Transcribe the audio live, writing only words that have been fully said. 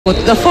go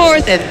to the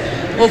 4th and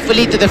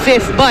hopefully to the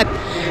 5th. But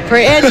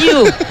for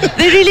NU,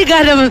 they really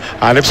gotta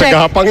check.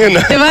 Yun,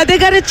 diba? They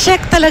gotta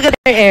check talaga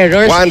their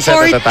errors. One set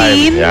at a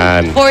time.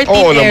 Yan. 14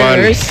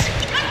 errors.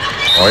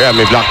 Oh yeah,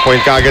 may block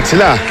point kaagad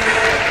sila.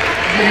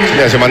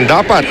 Sila si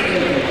Mandapat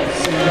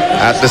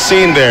at the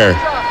scene there.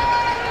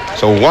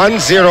 So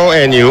 1-0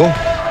 NU.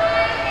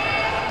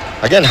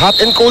 Again, hot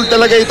and cold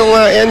talaga itong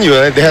NU.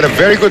 They had a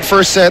very good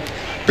first set.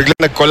 Biglang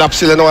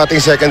nag-collapse sila ng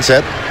ating second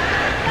set.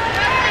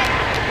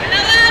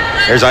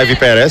 Here's Ivy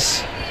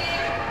Perez.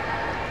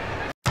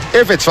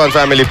 If it's Fun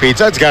Family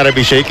Pizza, it's gotta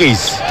be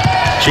Shakey's.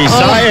 She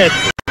saw it.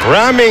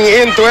 Ramming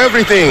into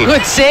everything.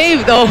 Good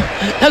save though.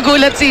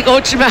 Nagulat si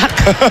Coach Mac.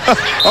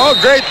 Oh,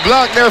 great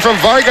block there from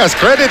Vargas.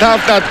 Credit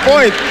half that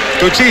point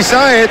to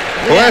Chisayet,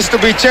 who has to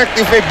be checked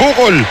if may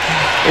bukol.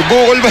 May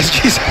bukol ba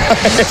si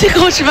Chisayet? Si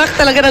Coach Mac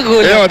talaga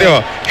nagulat.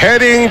 Diba.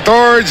 Heading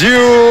towards you.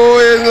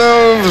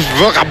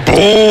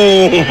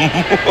 Boom!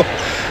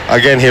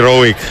 Again,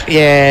 heroic.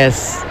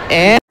 Yes.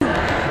 And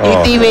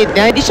yung teammate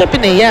niya, hindi siya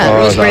pinaya.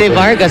 Rosemary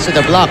Vargas to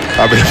the block.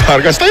 Sabi ni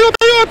Vargas, tayo,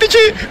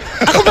 Tichi!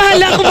 Ako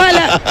bahala.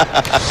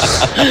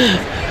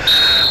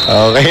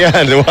 Okay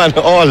yan,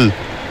 1-all.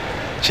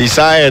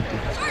 Chisayet.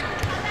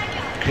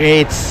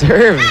 Great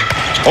serve.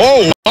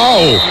 Oh,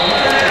 wow!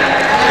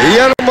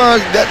 Yan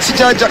si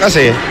Jaja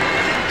kasi,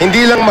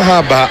 hindi lang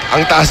mahaba,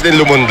 ang taas din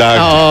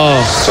lumundag.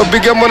 So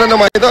bigyan mo na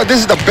naman ito.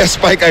 This is the best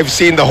spike I've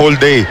seen the whole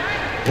day.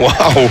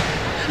 Wow!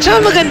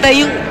 Tsaka maganda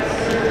yung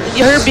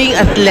her being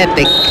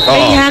athletic.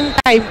 May hang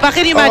time. Pa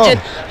can you imagine?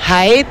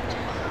 Height,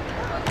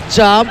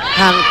 jump,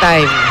 hang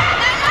time.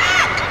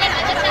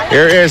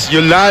 Here is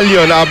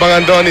Yulalio na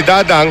abangan doon ni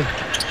Dadang.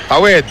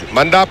 Tawid,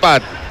 Mandapat.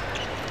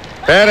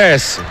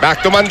 Perez, back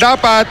to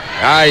Mandapat.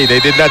 Ay,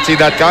 they did not see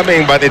that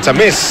coming, but it's a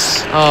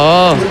miss.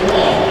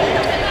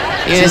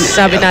 Yes,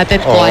 sabi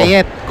natin,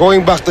 quiet.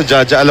 Going back to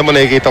Jaja, alam mo,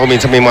 nakikita ko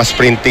minsan may mga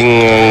sprinting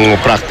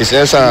practice.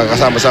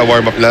 Kasama sa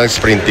warm-up lang,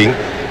 sprinting.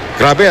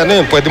 Grabe, ano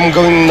yun? Pwede mong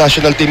gawing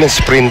national team yung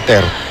sprinter.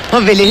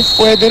 Mabilis?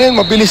 Pwede rin,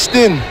 mabilis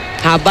din.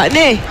 Haba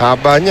na eh.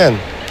 Haba niyan.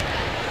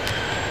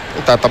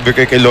 Tatabi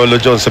ko kay Lolo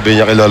Jones.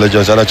 Sabihin niya kay Lolo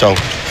Jones, ano, Chong?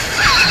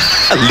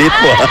 Lit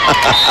mo.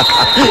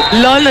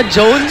 Lolo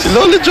Jones? Si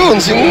Lolo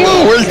Jones, yung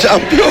world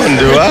champion,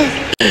 di ba?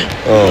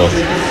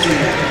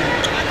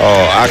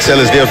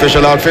 Axel is the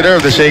official outfitter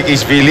of the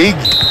Shakey's V-League.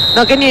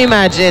 Now, can you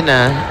imagine,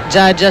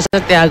 Jaja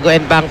Santiago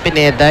and Bang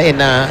Pineda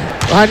in a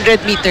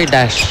 100-meter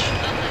dash?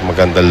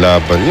 Magandang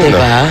laban yun.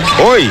 Diba?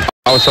 Hoy!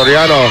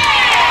 Soriano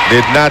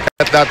did not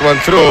get that one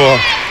through.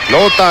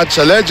 No touch,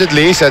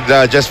 allegedly, said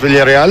Jess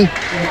Villarreal.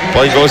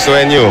 Point goes to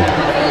NU.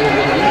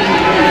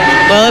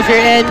 Well, if you're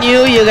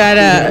NU, you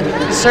gotta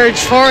surge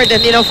forward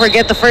and,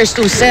 forget the first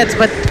 2 sets.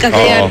 But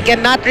Cagayan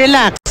cannot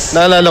relax.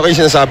 Naalala ko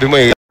yung sinasabi mo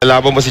eh.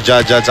 Laban mo si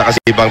Jaja at saka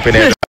si Ibang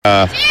Pineda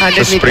sa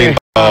sprint.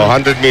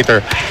 100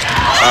 meter.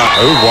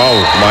 Oh, wow.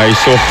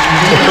 Maiso.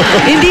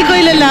 Hindi ko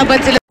ilalaban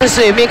sila sa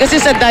swimming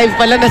kasi sa dive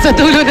pala nasa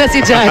dulo na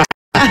si Jaja.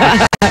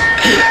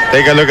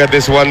 Take a look at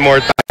this one more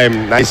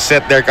time. Nice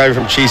set there coming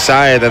from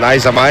Chisayet, and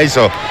Aiza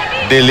Maiso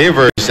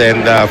delivers,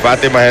 and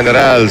Fatima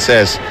General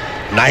says,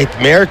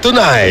 nightmare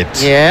tonight.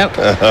 Yep.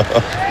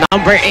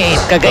 Number 8,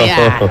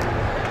 Cagayan.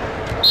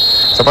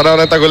 Sa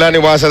panahon ng tagulan,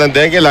 iwasan ng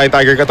dengue, Lion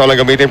Tiger Katolang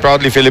gamitin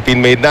proudly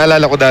Philippine-made.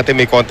 Naalala ko dati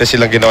may contest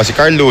silang ginawa si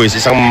Carl Lewis,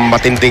 isang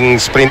matinding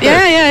sprinter.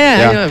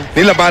 Yeah.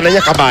 Nilabanan niya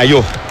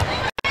kabayo.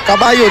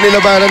 Kabayo,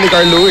 nilabanan ni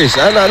Carl Lewis.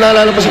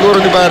 Naalala pa siguro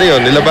ni Barry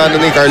yun.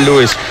 Nilabanan ni Carl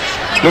Lewis.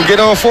 Nung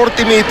ginawa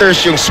 40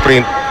 meters yung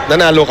sprint,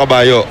 nanalo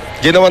kabayo.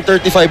 Ginawang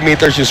 35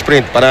 meters yung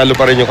sprint, panalo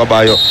pa rin yung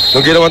kabayo.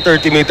 Nung ginawang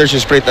 30 meters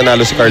yung sprint,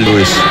 nanalo si Carl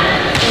Lewis.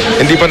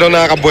 Hindi pa daw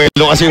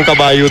nakakabuelo kasi yung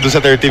kabayo doon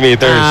sa 30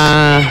 meters.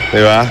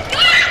 Diba?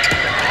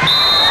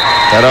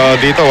 Pero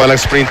dito, walang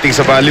sprinting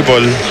sa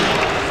volleyball.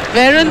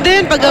 Meron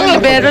din. Pag ang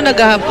libero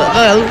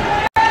nag-habal.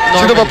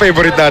 Sino ba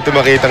favorite natin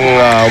makitang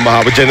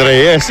umahabol? Jen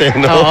Reyes, eh,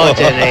 no? Oo,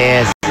 Jen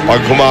Reyes.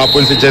 Pag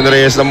humahabol si Jen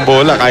Reyes ng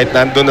bola, kahit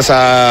nandun na sa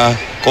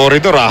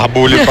corridor,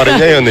 habulin pa rin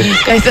niya yun, eh.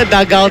 Kaysa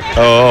dugout.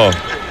 Oo.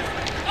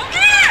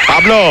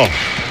 Pablo!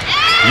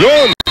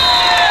 Yun!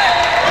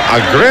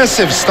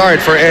 Aggressive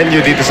start for NU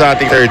dito sa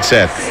ating third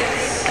set.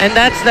 And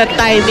that's the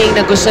timing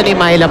na gusto ni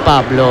Myla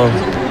Pablo.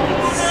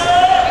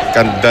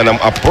 Ganda ng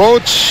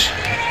approach.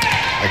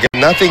 Again,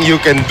 nothing you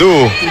can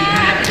do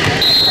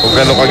kung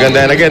gano'ng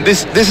kaganda. And again,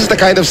 this is the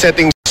kind of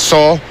setting we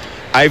saw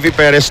Ivy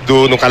Perez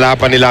do nung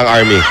kalaban nila ang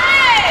Army.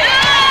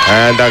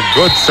 And a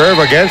good serve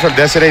again from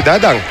Desiree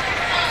Dadang.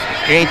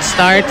 Great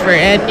start for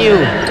NU.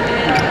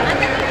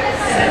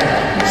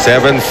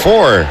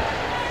 7-4.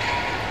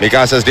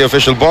 Mikasa is the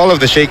official ball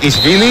of the Shakey's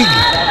V-League.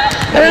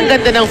 Pero ang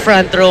ganda ng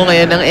front row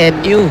ngayon ng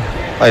NU.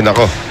 Ay,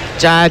 nako.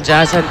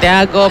 Jaja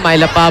Santiago,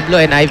 Myla Pablo,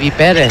 and Ivy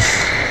Perez.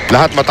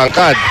 Lahat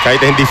matangkad,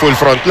 kahit hindi full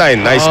front line.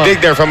 Nice dig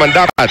there from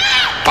Mandapat.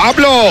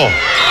 Pablo!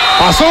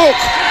 Pasok!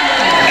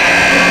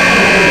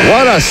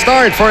 What a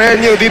start for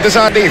NU dito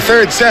sa ating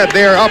third set.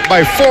 They are up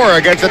by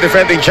 4 against the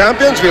defending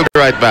champions. We'll be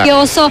right back.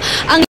 Also,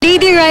 ang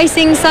Lady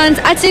Rising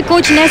Suns at si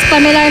Coach Nes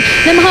Pamilar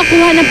na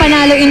makakuha ng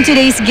panalo in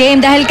today's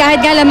game dahil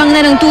kahit nga lamang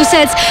na ng 2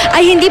 sets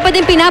ay hindi pa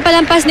din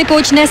pinapalampas ni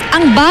Coach Nes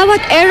ang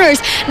bawat errors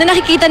na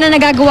nakikita na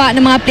nagagawa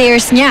ng mga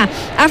players niya.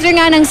 After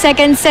nga ng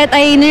second set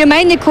ay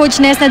niremind ni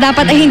Coach Nes na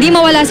dapat ay hindi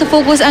mawala sa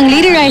focus ang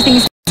Lady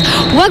Rising Suns.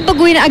 Huwag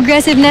baguhin ang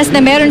aggressiveness na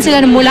meron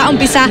sila mula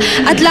umpisa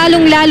at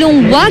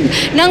lalong-lalong wag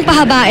nang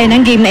pahabain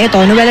ang game na ito.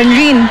 Noel and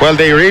Rin. Well,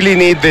 they really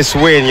need this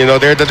win. You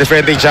know, they're the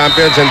defending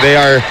champions and they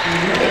are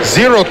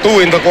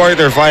 0-2 in the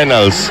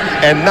quarterfinals.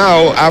 And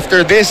now,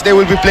 after this, they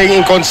will be playing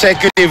in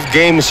consecutive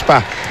games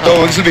pa.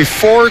 So, this will be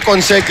 4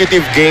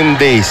 consecutive game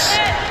days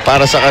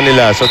para sa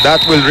kanila. So, that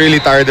will really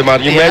tire them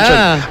out. You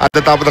mentioned at the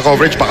top of the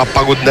coverage, baka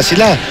pagod na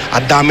sila.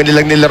 Ang dami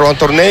nilang nilaro ang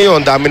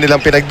torneo, ang dami nilang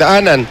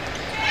pinagdaanan.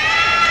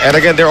 And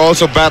again, they're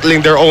also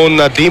battling their own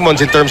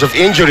demons in terms of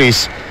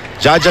injuries.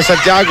 Jaja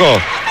Santiago.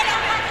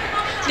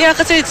 Yeah,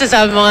 kasi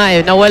sasabi mo nga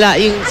yun, nawala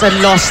yung sa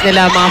loss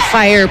nila, mga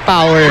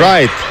firepower.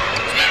 Right.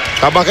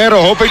 Tabakero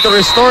hoping to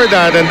restore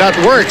that, and that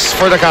works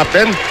for the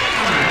captain.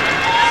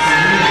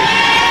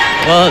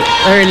 Well,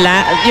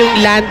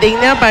 yung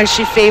landing na, parang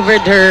she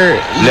favored her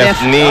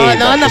left knee. Oh,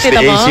 no, That's nakita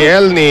the mo?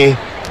 ACL knee.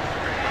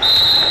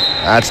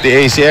 That's the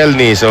ACL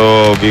knee.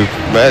 So,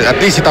 at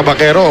least si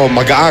Tabakero,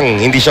 magaang.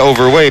 Hindi siya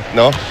overweight,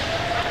 no?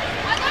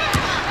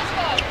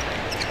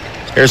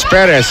 Here's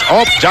Perez.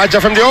 Oh, Jaja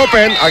from the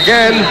open.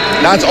 Again,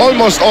 that's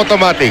almost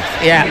automatic.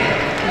 Yeah.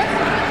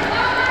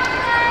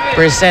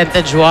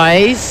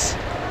 Percentage-wise.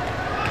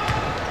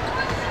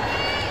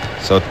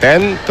 So,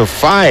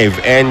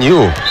 10-5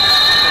 NU.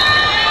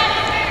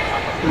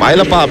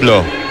 Myla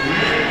Pablo.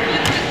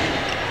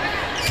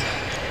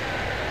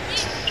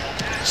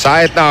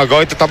 Side now,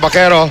 going to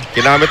Tabakero.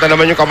 Kinamit na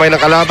naman yung kamay ng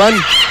kalaban.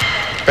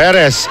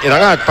 Perez,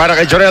 inangat para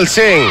kay Jorel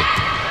Singh.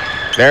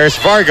 There's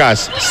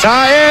Vargas.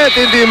 Saet,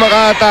 hindi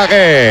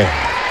makaatake.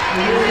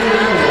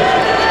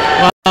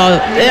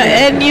 Wow.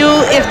 And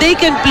if they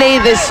can play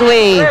this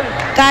way,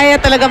 kaya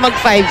talaga mag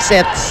 5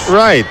 sets.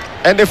 Right.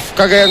 And if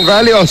Cagayan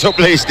Valley also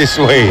plays this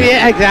way.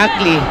 Yeah,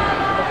 exactly.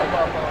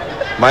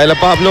 Myla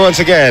Pablo once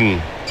again.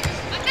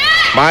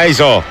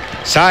 Maizo.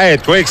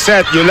 Saet, quick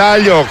set.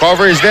 Yulalio,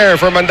 cover is there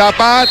for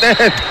Mandapat.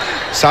 And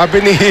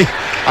sabi ni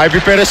Ivy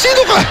Perez,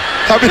 sino ka?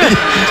 Sabi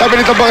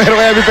ni Tabangero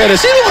kay Ivy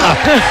Perez, sino ka?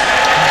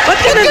 Ba't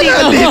ka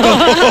nandito?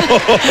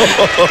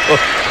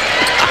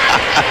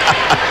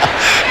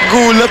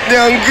 Gulat ni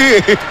Anggi.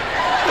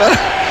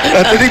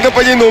 Natinig na pa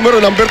niya yung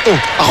numero, number 2.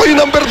 Ako yung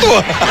number 2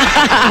 ah.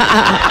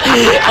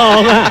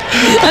 Oo nga.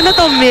 Ano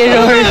to,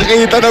 mirror?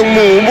 Nakita ng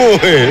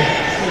mumu eh.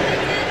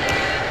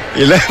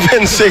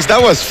 11-6,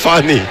 that was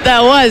funny.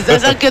 That was.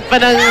 Ang cute pa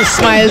ng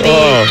smile ni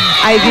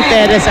Ivy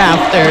Perez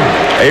after.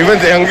 Even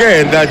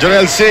again,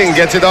 Jorel Singh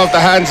gets it off the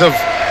hands of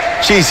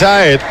Chi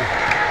Saet.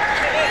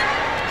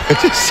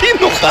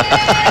 Sino ka?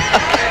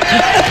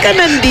 Ba't ka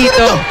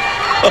nandito?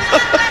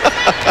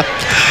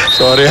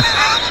 Sorry.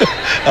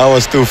 That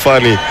was too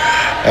funny.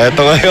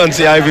 Eto ngayon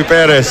si Ivy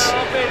Perez.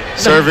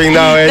 Serving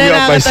now and you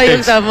up by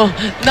 6.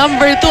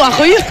 Number 2,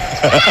 ako yun.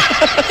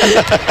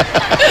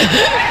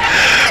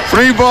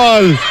 Free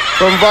ball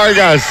from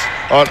Vargas.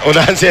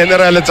 Unahan si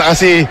General at saka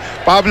si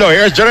Pablo.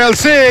 Here's Jorel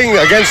Singh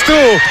against 2.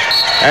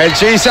 And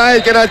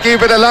Chisai cannot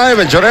keep it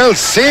alive. And Jorel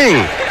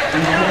Singh.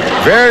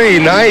 Very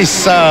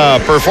nice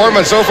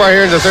performance so far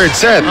here in the third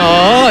set.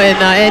 Oh, and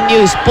NU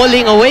is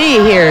pulling away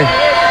here.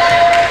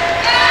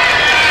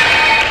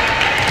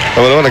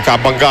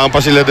 Nagkabanggaan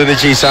pa sila doon ni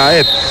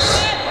Chisait.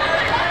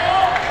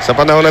 Sa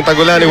panahon ng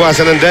tagulan,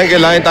 iwasan ng dengue.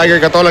 Lion Tiger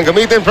Katolang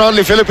gamitin.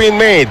 Proudly Philippine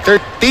made.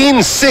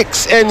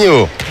 13-6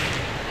 NU.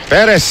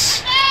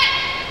 Perez.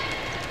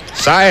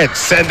 Saet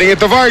sending it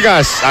to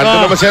Vargas.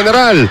 Ando naman si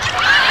General.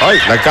 Ay,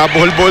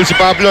 nagkabuhol-buhol si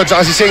Pablo at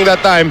saka si Singh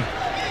that time.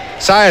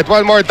 Saet,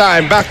 one more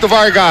time. Back to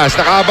Vargas.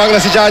 Nakaabang na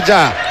si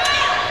Jaja.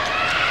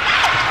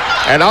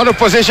 And out of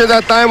position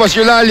that time was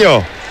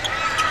Yulalio.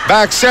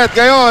 Back set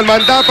ngayon.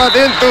 Mandapat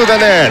into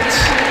the net.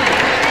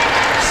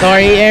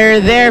 Sorry, error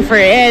there for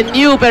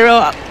NU.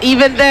 Pero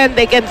even then,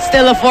 they can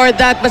still afford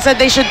that. Basta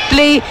they should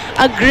play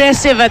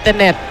aggressive at the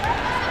net.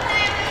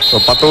 So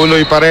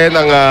patuloy pa rin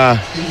ang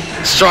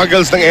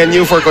struggles ng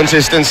NU for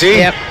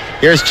consistency. Yep.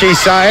 Here's Chi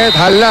Saet.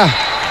 Hala.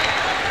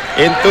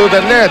 Into the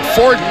net.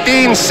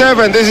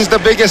 14-7. This is the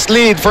biggest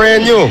lead for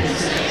NU.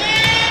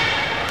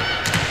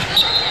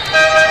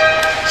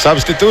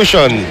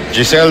 Substitution.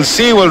 Giselle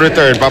C will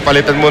return.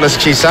 Papalitan muna si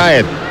Chi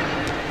Saet.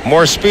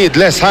 More speed,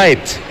 less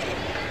height.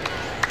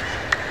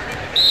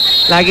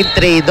 Laging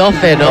trade-off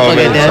eh, no? Oh,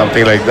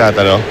 something like that,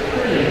 ano?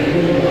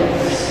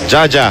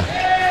 Jaja.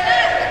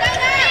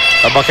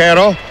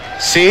 Tabakero.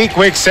 C,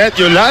 quick set.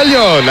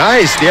 Yulalio.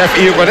 Nice. The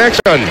FEU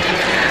connection.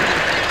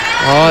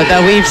 Oh,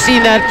 that we've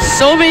seen that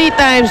so many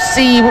times.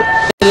 C,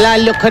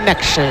 Yulalio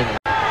connection.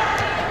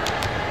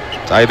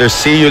 It's either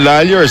C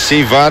Yulalio or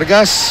C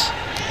Vargas.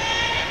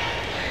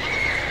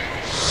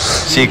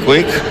 C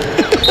quick.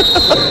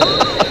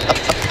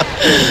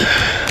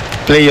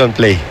 Play on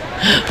play.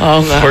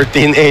 Oh, nga.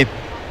 14-8.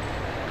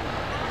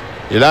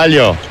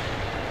 Eulalio.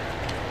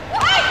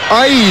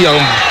 Ay,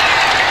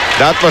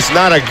 that was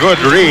not a good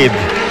read.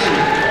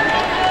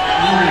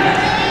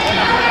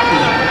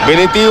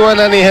 Binitiwan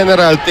na ni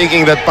General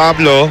thinking that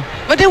Pablo...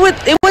 But it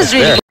was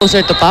really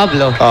closer to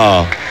Pablo.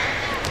 Oh.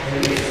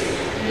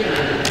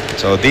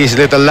 So these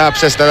little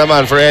lapses na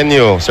naman for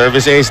NU.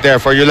 Service ace there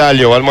for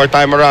Eulalio. One more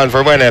time around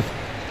for Buenet.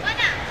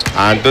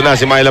 Ando na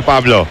si Myla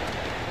Pablo.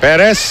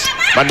 Perez,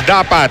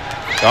 mandapat.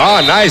 Oh,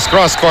 nice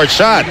cross-court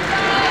shot.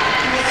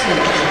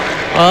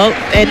 Well,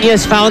 NU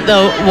has found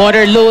the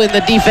Waterloo in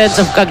the defense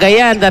of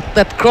Cagayan.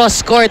 That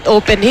cross-court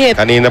open hit.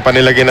 Kanina pa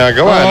nila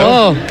ginagawa,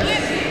 no?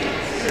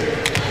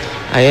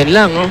 Ayun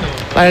lang, oh.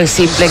 Parang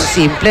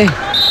simpleng-simple.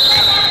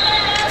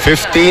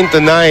 15-9,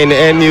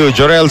 NU,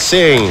 Jorel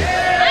Singh.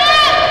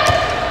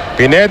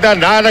 Pineda,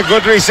 not a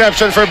good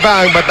reception for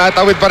Bang, but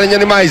natawid pa rin niya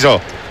ni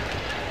Maizo.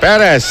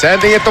 Perez,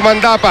 sending it to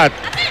Mandapat.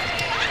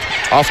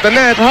 Off the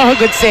net. Oh,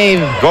 good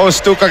save.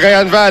 Goes to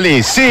Cagayan Valley.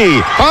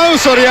 Pau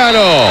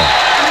Soriano.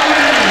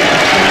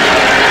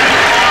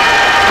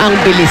 Ang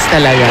bilis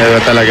talaga.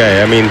 Talaga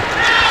eh. I mean,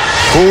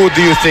 who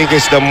do you think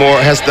has the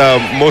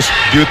most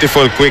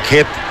beautiful quick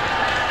hit?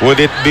 Would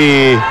it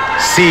be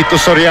C to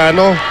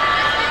Soriano?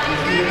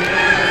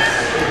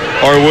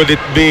 Or would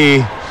it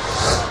be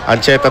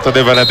Ancheta to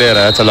De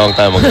Vanadera? That's a long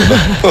time ago.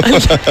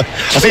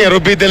 Kasi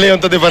Ruby De Leon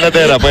to De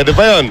Vanadera. Pwede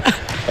pa yun.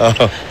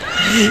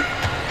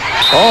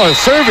 Oh,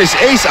 service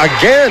ace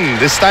again.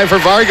 This time for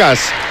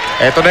Vargas.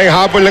 Ito na yung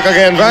habol ng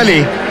Cagayan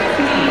Valley.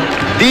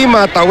 Di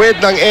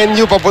matawid ng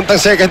NU papuntang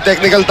second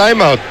technical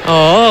timeout.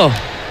 Oh.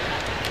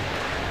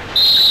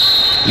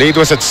 Lead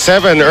was at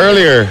 7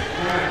 earlier.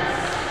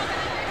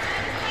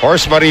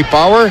 Horse Marie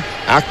Power,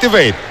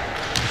 activate.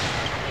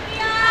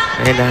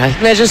 Ayun na.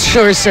 Medyo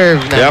sure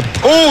serve na.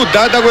 Yep. Oh,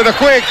 Dadag with a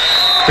quick.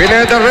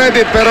 Pineda read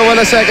it pero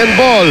wala second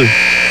ball.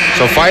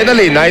 So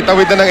finally,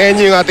 naitawid na ng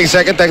NU yung ating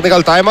second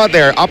technical timeout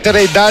there. Up to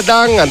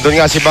Dadang. Andun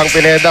nga si Bang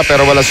Pineda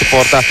pero wala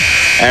suporta.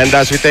 And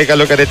as we take a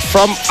look at it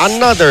from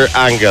another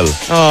angle.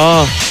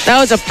 Oh, that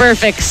was a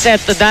perfect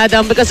set to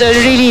Dadang because it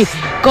really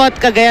caught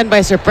Cagayan by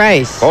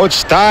surprise.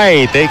 Coach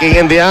Tai taking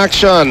in the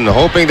action,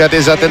 hoping that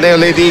his Ateneo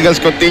Lady Eagles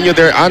continue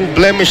their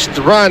unblemished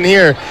run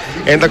here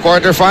in the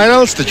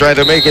quarterfinals to try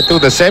to make it to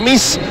the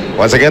semis.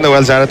 Once again,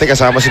 Noel Zarate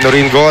kasama si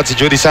Noreen Go at si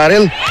Judy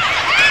Saril.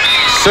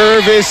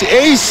 Service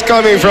ace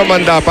coming from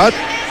Mandapat.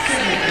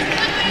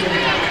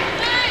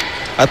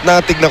 At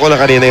natignan ko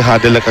lang kanina yung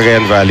huddle ng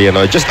Cagayan Valley.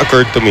 It just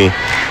occurred to me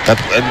that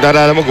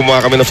naalala mo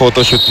gumawa kami ng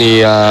photoshoot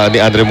ni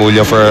Andre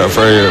Mulya for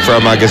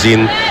a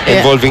magazine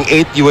involving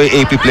 8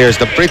 UAAP players.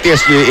 The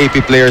prettiest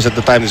UAAP players at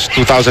the time is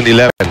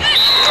 2011.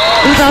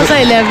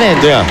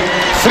 2011? Yeah.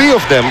 3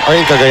 of them are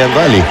in Cagayan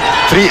Valley.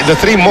 The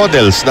three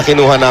models na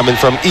kinuha namin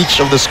from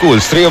each of the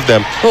schools, 3 of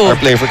them are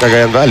playing for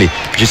Cagayan Valley.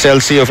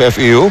 Giselle C. of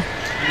FEU,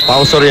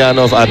 Pao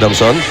Soriano of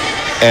Adamson,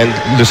 and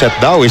Lucette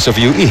Dawis of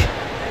UE.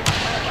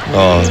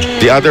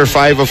 The other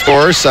 5, of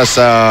course, as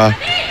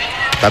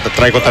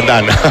try ko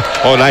tandaan.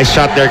 Oh, nice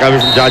shot there coming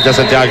from Jaja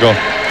Santiago.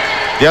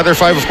 The other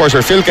 5, of course,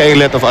 are Phil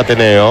Cainglet of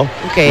Ateneo,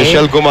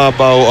 Michelle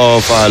Gumabaw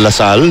of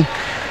LaSalle.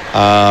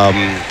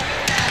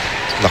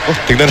 Naku,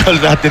 tignan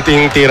natin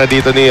yung tira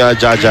dito ni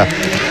Jaja.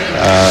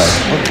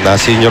 Na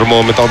senior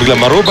moment ako bigla.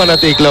 Maruba na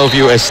Tikla of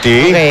UST.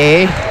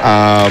 Okay.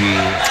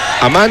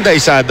 Amanda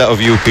Isada of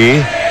UP.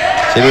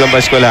 Sino lang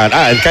ba eskwelahan?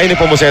 And Kaine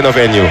Pomoseno of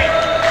NU.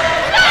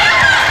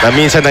 Na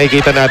minsan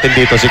nakikita natin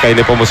dito si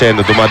Kaine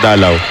Pomoseno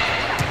dumadalaw.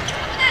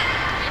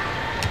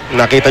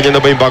 Nakita nyo na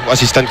ba yung bagong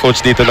assistant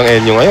coach dito ng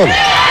NU ngayon?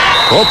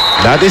 Oh,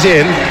 that is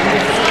in.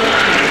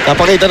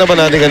 Napakita na ba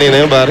natin kanina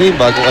yung Barry?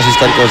 Bagong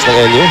assistant coach ng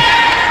NU?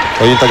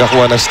 O yung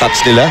tagakuha ng stats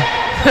nila?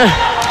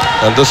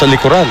 Nandun sa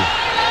likuran.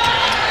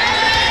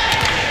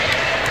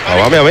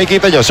 Mamaya, may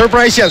kita nyo.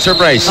 Surprise yan,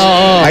 surprise.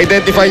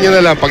 Identify nyo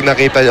na lang pag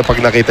nakita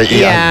nyo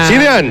yan.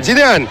 Sino yan? Sino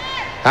yan?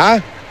 Ha?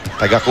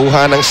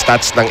 Tagakuha ng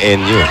stats ng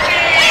NU.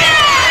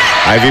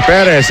 Ivy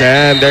Perez,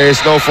 and there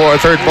is no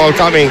third ball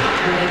coming.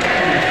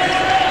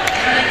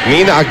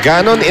 Mina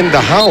Aganon in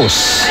the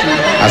house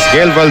as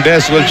Gail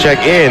Valdez will check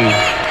in.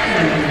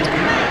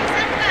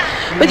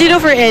 But you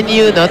know, for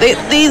NU, no, they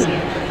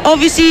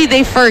obviously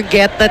they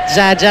forget that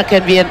Jaja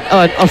can be an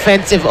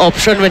offensive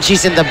option when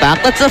she's in the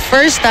back. That's the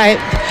first time.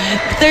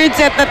 Third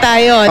set na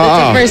tayo.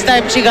 That's the first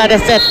time she got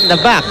a set in the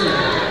back.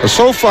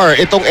 So far,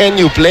 itong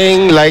NU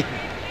playing like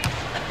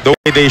the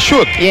way they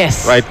should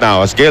right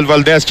now. As Gail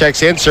Valdez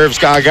checks in, serves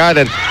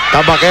kaagad, and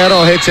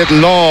Tabaquero hits it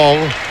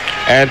long.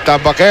 And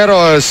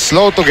Tabaquero is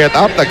slow to get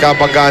up.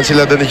 Nagkabanggaan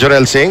sila doon ni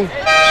Jorel Singh.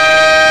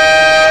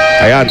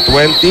 Ayan,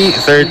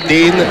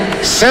 20-13,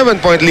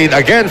 7-point lead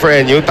again for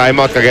NU.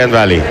 Timeout Cagayan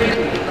Valley.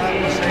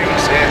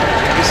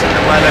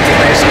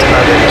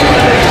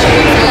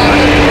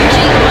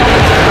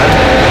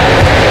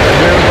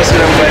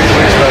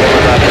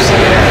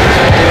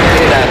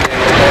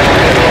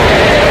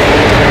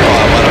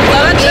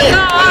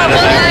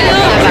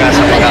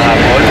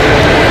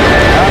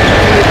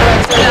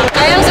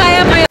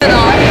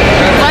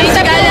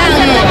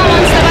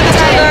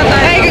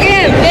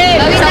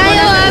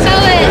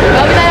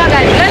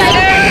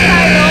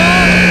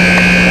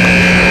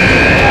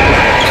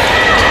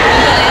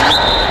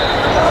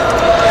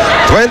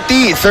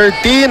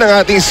 20-13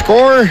 ang ating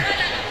score.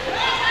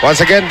 Once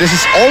again, this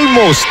is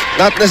almost,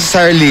 not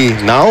necessarily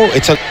now,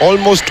 it's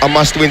almost a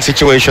must-win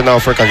situation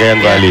now for Cagayan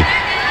Valley.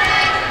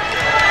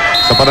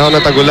 Sa panahon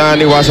ng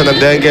tagulan, iwasan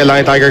ng dengue,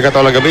 Lion Tiger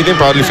Katolang gamitin,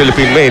 proudly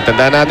Philippine made.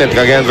 Tandaan natin,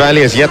 Cagayan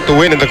Valley has yet to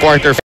win in the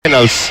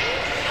quarterfinals.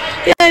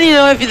 Yeah, you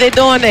know, if they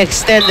don't want to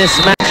extend this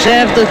match, they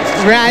have to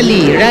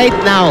rally right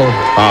now.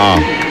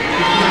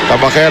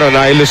 Tabakero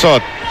na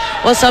ilusot.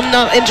 Well, some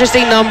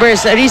interesting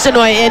numbers. The reason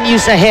why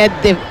NU's ahead,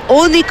 they've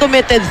only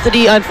committed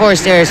 3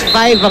 unforced errors,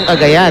 5 ang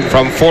Cagayan.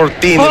 From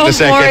 14 in the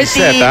second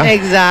set,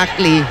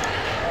 exactly.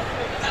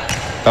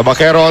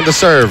 Tabakero on the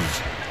serve.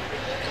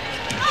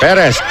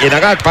 Perez,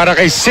 inangat para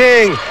kay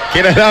Singh.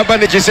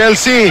 Kinalaban ni Giselle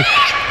C.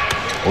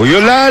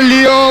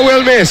 Uyulalio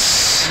will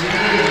miss.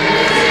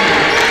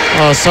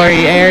 Oh,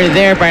 sorry, error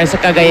there para sa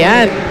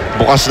Cagayan.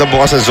 Bukas na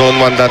bukas sa zone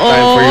 1 that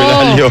time for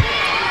Eulalio.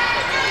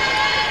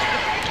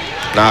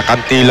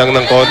 Nakakanti lang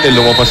ng konti,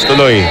 lumabas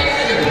tuloy.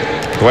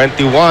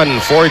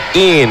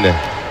 21-14.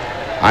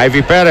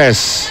 Ivy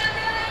Perez.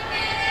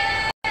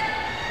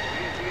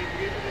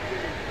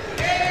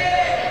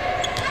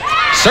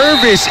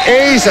 Service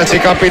ace at si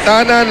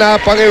Kapitana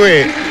na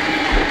pangiwi.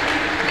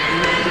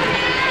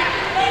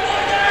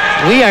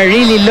 We are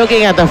really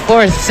looking at the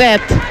 4th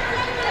set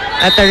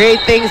at the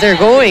rate things are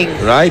going.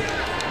 Right.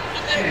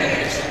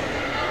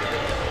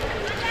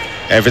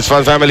 If it's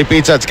Fun Family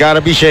Pizza, it's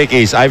gotta be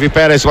Shakey's. Ivy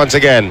Perez once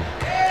again.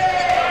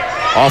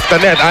 Off the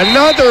net.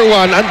 Another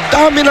one. Ang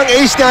dami ng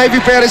ace ni Ivy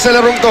Perez sa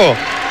larong to.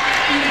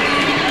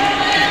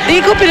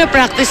 Di ko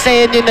pinapractice sa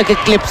yun yung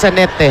nag-clip sa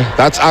net eh.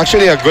 That's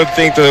actually a good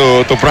thing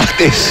to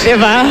practice.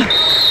 Diba?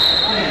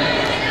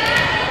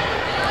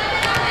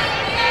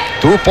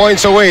 2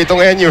 points away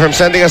itong NU from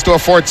sending us to a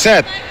 4th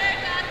set.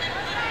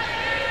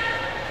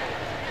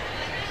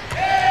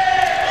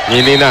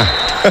 Nini na.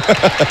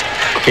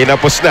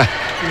 Kinapos na.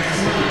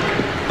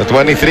 The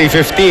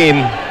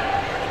 23-15.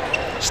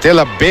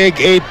 Still a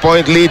big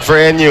 8-point lead for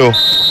NU.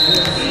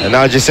 And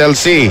now Giselle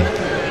C.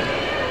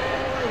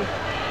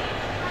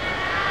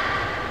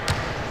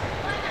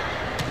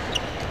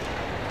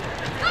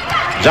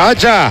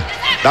 Jaja.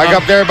 Dug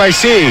up there by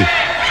C.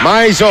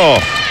 Maizo.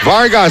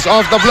 Vargas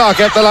off the block.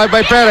 Kept alive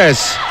by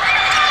Perez.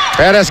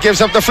 Perez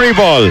gives up the free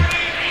ball.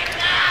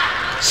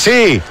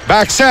 C.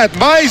 Back set.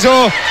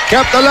 Maizo.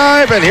 Kept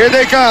alive. And here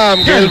they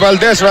come. Gail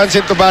Valdez runs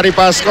into Barry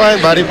Pascua.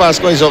 And Barry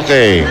Pascua is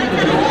okay.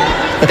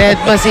 Dead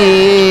pa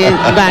si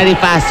Barry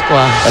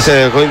Pascua.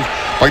 Kasi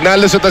pag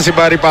nalusot na si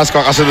Barry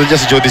Pascua, kasunod niya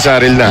si Jody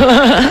Saril na.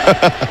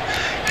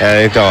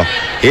 Kaya ito.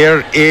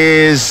 Here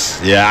is...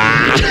 Yeah.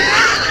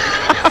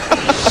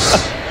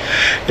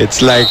 It's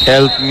like,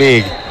 help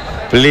me.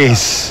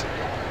 Please.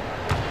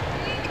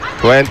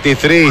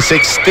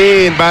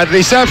 23-16. Bad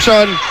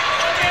reception.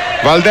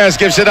 Valdez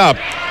gives it up.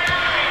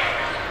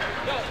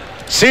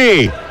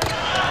 C.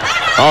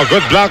 Oh,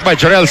 good block by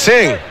Jarrell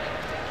Singh.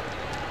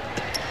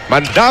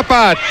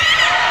 Mandapat.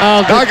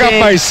 Oh, Dug up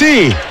by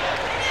C.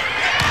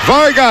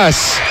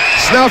 Vargas.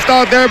 Snuffed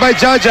out there by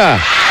Jaja.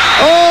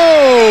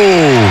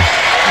 Oh!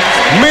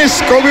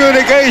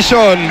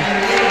 Miscommunication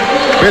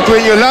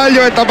between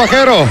Eulalio and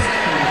Tabakero.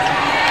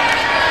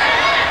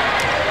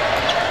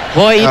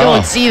 Boy, you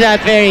don't see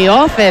that very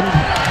often.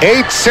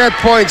 8 set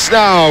points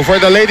now for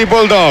the Lady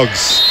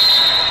Bulldogs.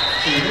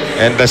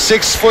 And the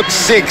 6'6"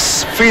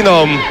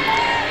 phenom,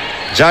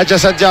 Jaja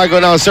Santiago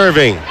now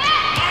serving.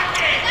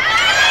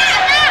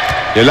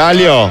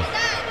 Eulalio.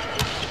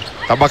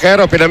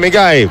 Tabakero,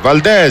 pinamigay.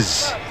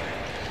 Valdez.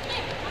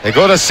 They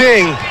go to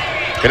Singh.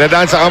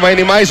 Pinadaan sa kamay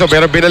ni Maizo,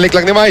 pero binalik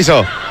lang ni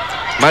Maizo.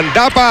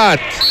 Mandapat.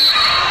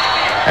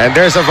 And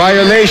there's a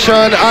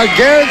violation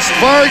against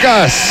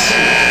Vargas.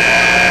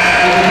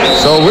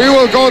 So we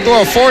will go to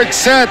a 4th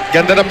set.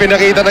 Ganda ng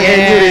pinakita ng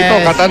NU rito.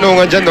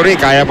 Katanungan dyan, Nori,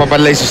 kaya pa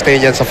pala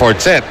sustain yan sa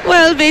 4th set?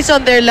 Well, based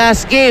on their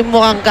last game,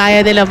 mukhang kaya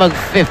nila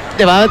mag-5th,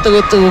 diba?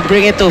 To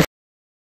bring it to